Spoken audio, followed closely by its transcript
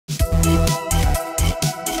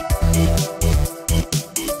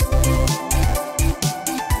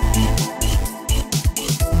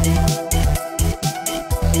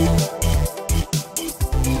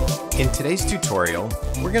today's tutorial,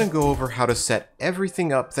 we're going to go over how to set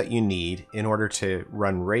everything up that you need in order to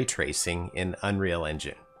run ray tracing in Unreal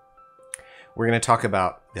Engine. We're going to talk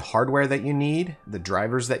about the hardware that you need, the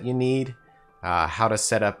drivers that you need, how to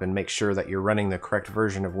set up and make sure that you're running the correct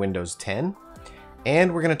version of Windows 10,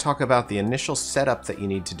 and we're going to talk about the initial setup that you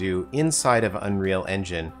need to do inside of Unreal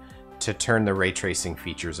Engine to turn the ray tracing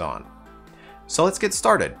features on. So let's get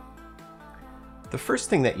started. The first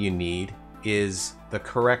thing that you need is the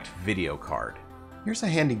correct video card. Here's a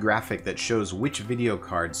handy graphic that shows which video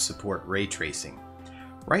cards support ray tracing.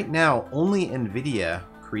 Right now, only NVIDIA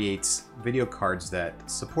creates video cards that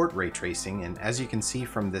support ray tracing, and as you can see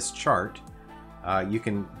from this chart, you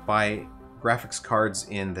can buy graphics cards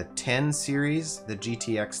in the 10 series, the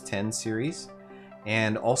GTX 10 series,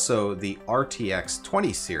 and also the RTX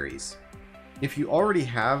 20 series. If you already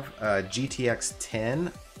have a GTX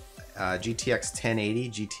 10, GTX 1080,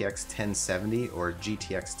 GTX 1070, or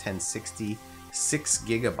GTX 1060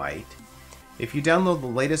 6GB, if you download the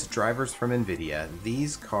latest drivers from NVIDIA,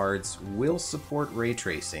 these cards will support ray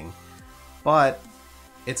tracing, but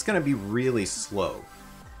it's going to be really slow.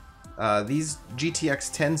 These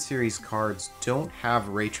GTX 10 series cards don't have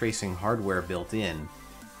ray tracing hardware built in,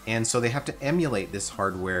 and so they have to emulate this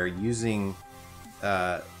hardware using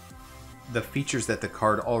the features that the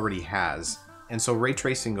card already has. And so ray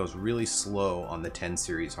tracing goes really slow on the 10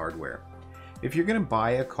 series hardware. If you're going to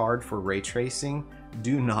buy a card for ray tracing,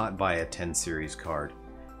 do not buy a 10 series card.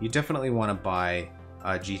 You definitely want to buy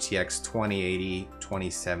a GTX 2080,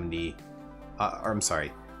 2070,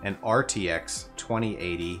 an RTX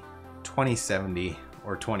 2080, 2070,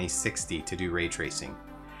 or 2060 to do ray tracing.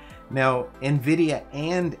 Now, NVIDIA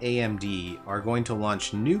and AMD are going to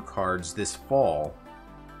launch new cards this fall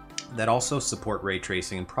that also support ray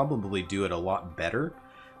tracing and probably do it a lot better.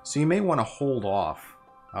 So you may want to hold off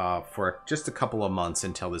for just a couple of months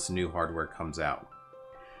until this new hardware comes out.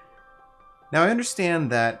 Now I understand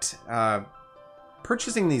that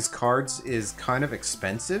purchasing these cards is kind of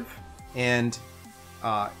expensive, and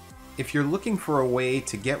if you're looking for a way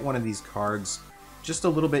to get one of these cards just a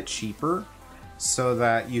little bit cheaper so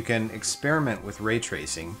that you can experiment with ray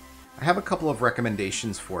tracing, I have a couple of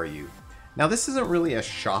recommendations for you. Now this isn't really a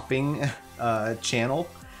shopping channel,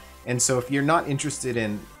 and so if you're not interested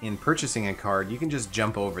in purchasing a card, you can just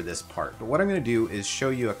jump over this part. But what I'm going to do is show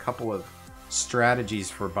you a couple of strategies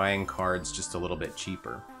for buying cards just a little bit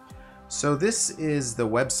cheaper. So this is the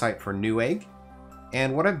website for NewEgg,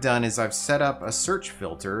 and what I've done is I've set up a search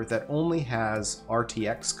filter that only has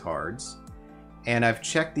RTX cards, and I've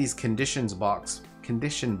checked these condition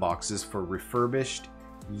boxes for refurbished,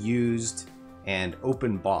 used, and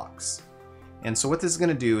open box. And so what this is going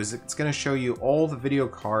to do is it's going to show you all the video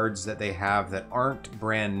cards that they have that aren't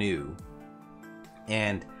brand new.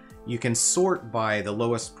 And you can sort by the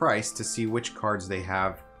lowest price to see which cards they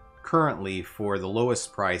have currently for the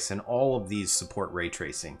lowest price, and all of these support ray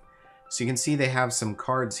tracing. So you can see they have some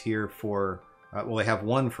cards here for, well, they have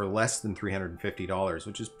one for less than $350,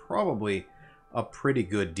 which is probably a pretty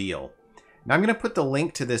good deal. Now I'm going to put the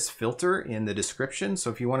link to this filter in the description,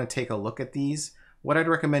 so if you want to take a look at these, what I'd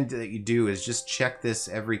recommend that you do is just check this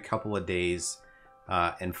every couple of days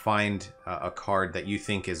and find a card that you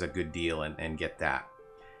think is a good deal and get that.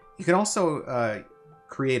 You can also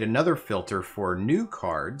create another filter for new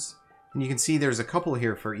cards, and you can see there's a couple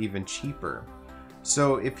here for even cheaper.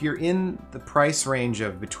 So if you're in the price range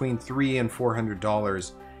of between $300 and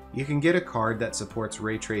 $400, you can get a card that supports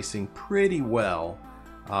ray tracing pretty well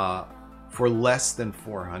for less than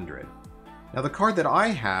 $400. Now the card that I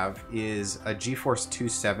have is a GeForce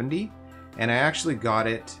 270, and I actually got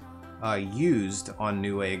it used on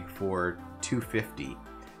NewEgg for $250.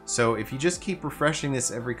 So if you just keep refreshing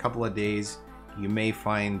this every couple of days, you may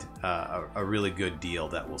find a really good deal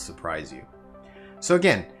that will surprise you. So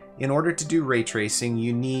again, in order to do ray tracing,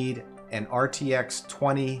 you need an RTX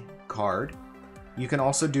 20 card. You can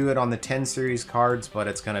also do it on the 10 series cards, but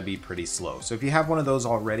it's going to be pretty slow. So if you have one of those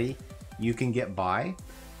already, you can get by.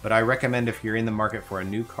 But I recommend if you're in the market for a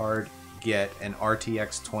new card, get an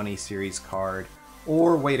RTX 20 series card,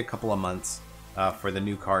 or wait a couple of months for the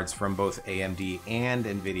new cards from both AMD and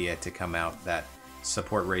NVIDIA to come out that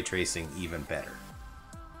support ray tracing even better.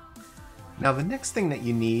 Now the next thing that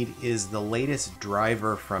you need is the latest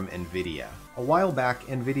driver from NVIDIA. A while back,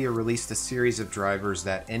 NVIDIA released a series of drivers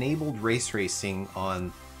that enabled ray tracing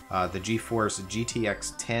on the GeForce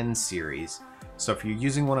GTX 10 series. So if you're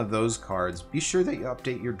using one of those cards, be sure that you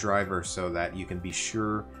update your driver so that you can be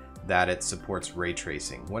sure that it supports ray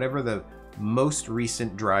tracing. Whatever the most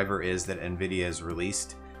recent driver is that NVIDIA has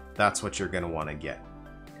released, that's what you're going to want to get.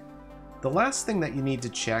 The last thing that you need to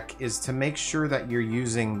check is to make sure that you're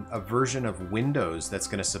using a version of Windows that's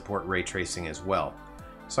going to support ray tracing as well.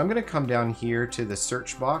 So I'm going to come down here to the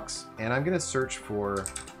search box and I'm going to search for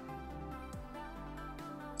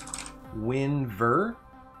WinVer.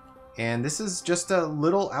 And this is just a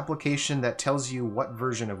little application that tells you what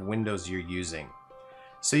version of Windows you're using.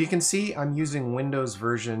 So you can see I'm using Windows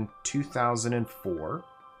version 2004.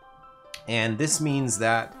 And this means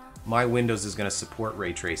that my Windows is going to support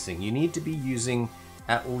ray tracing. You need to be using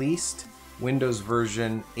at least Windows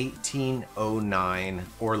version 1809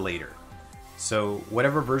 or later. So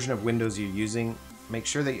whatever version of Windows you're using, make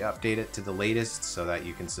sure that you update it to the latest so that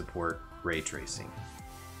you can support ray tracing.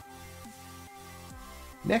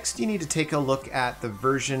 Next, you need to take a look at the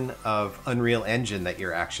version of Unreal Engine that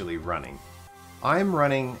you're actually running. I'm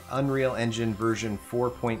running Unreal Engine version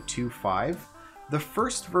 4.25. The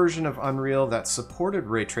first version of Unreal that supported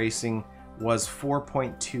ray tracing was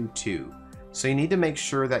 4.22. So you need to make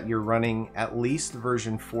sure that you're running at least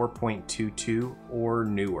version 4.22 or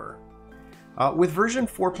newer. With version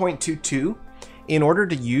 4.22, in order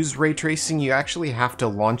to use ray tracing, you actually have to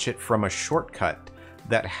launch it from a shortcut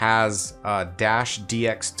that has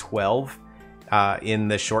 -DX12 in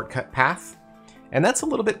the shortcut path. And that's a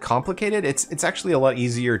little bit complicated. It's actually a lot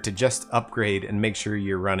easier to just upgrade and make sure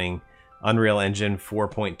you're running Unreal Engine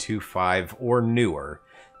 4.25 or newer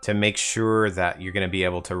to make sure that you're going to be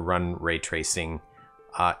able to run ray tracing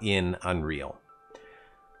in Unreal.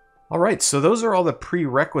 All right, so those are all the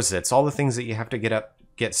prerequisites, all the things that you have to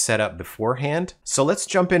get set up beforehand. So let's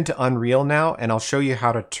jump into Unreal now, and I'll show you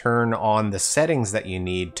how to turn on the settings that you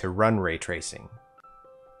need to run ray tracing.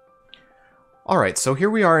 All right, so here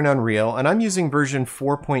we are in Unreal, and I'm using version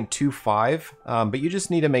 4.25, but you just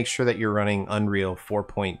need to make sure that you're running Unreal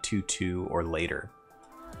 4.22 or later.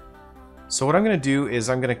 So what I'm going to do is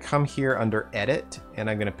I'm going to come here under Edit, and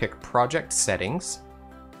I'm going to pick Project Settings.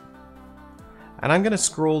 And I'm going to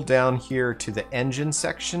scroll down here to the Engine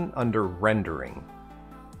section under Rendering.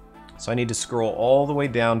 So I need to scroll all the way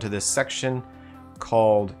down to this section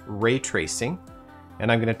called Ray Tracing,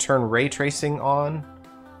 and I'm going to turn Ray Tracing on,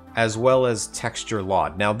 as well as Texture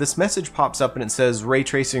LOD. Now this message pops up and it says Ray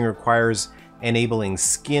Tracing requires enabling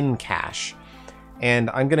Skin Cache. And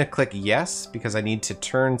I'm going to click Yes, because I need to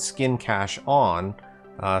turn Skin Cache on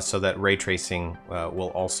so that Ray Tracing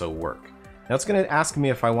will also work. Now it's going to ask me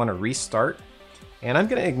if I want to restart, and I'm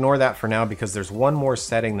going to ignore that for now because there's one more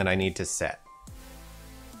setting that I need to set.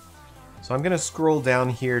 So I'm going to scroll down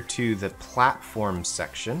here to the Platform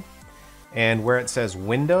section, and where it says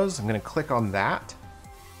Windows, I'm going to click on that.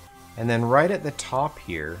 And then right at the top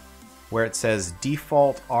here, where it says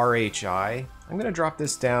Default RHI, I'm going to drop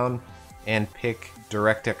this down and pick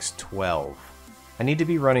DirectX 12. I need to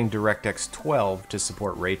be running DirectX 12 to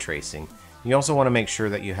support ray tracing. You also want to make sure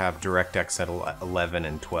that you have DirectX at 11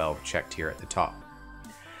 and 12 checked here at the top.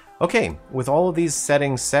 Okay, with all of these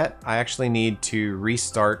settings set, I actually need to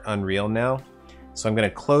restart Unreal now. So I'm going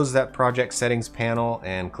to close that project settings panel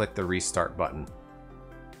and click the restart button.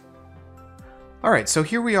 Alright, so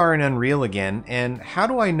here we are in Unreal again, and how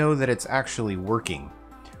do I know that it's actually working?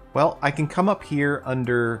 Well, I can come up here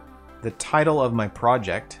under the title of my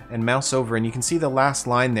project and mouse over, and you can see the last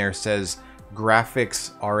line there says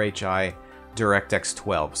Graphics RHI DirectX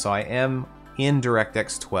 12. So I am in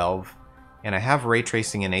DirectX 12 and I have ray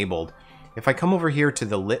tracing enabled. If I come over here to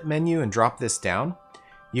the lit menu and drop this down,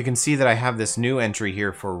 you can see that I have this new entry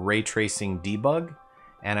here for ray tracing debug,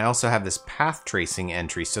 and I also have this path tracing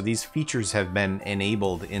entry. So these features have been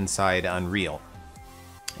enabled inside Unreal,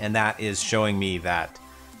 and that is showing me that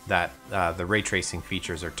the ray tracing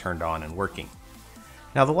features are turned on and working.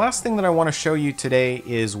 Now the last thing that I want to show you today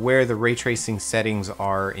is where the ray tracing settings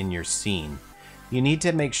are in your scene. You need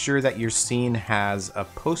to make sure that your scene has a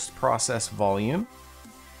post-process volume,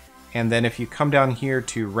 and then if you come down here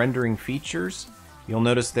to rendering features, you'll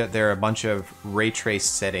notice that there are a bunch of ray trace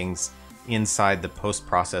settings inside the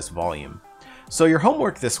post-process volume. So your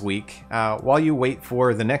homework this week, while you wait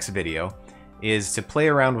for the next video, is to play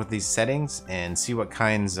around with these settings and see what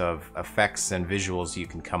kinds of effects and visuals you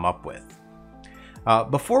can come up with.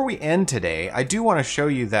 Before we end today, I do want to show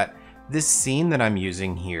you that this scene that I'm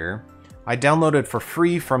using here, I downloaded for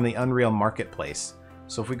free from the Unreal Marketplace.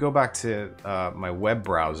 So if we go back to my web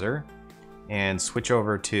browser and switch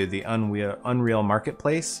over to the Unreal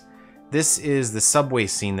Marketplace, this is the subway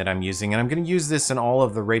scene that I'm using, and I'm going to use this in all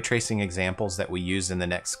of the ray tracing examples that we use in the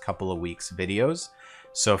next couple of weeks' videos.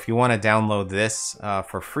 So if you want to download this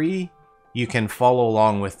for free, you can follow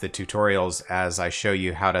along with the tutorials as I show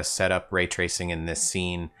you how to set up ray tracing in this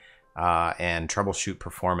scene and troubleshoot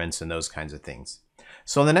performance and those kinds of things.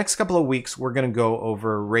 So in the next couple of weeks, we're going to go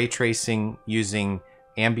over ray tracing using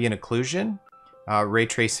ambient occlusion, ray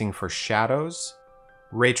tracing for shadows,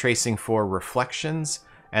 ray tracing for reflections,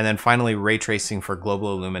 and then finally ray tracing for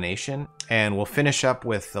global illumination. And we'll finish up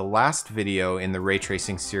with the last video in the ray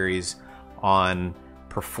tracing series on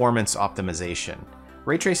performance optimization.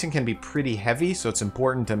 Ray tracing can be pretty heavy, so it's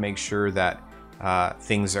important to make sure that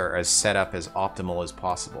things are as set up as optimal as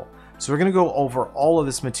possible. So we're going to go over all of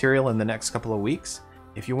this material in the next couple of weeks.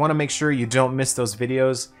 If you want to make sure you don't miss those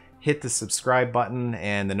videos, hit the subscribe button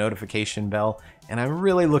and the notification bell. And I'm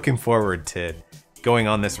really looking forward to going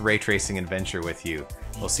on this ray tracing adventure with you.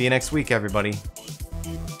 We'll see you next week, everybody.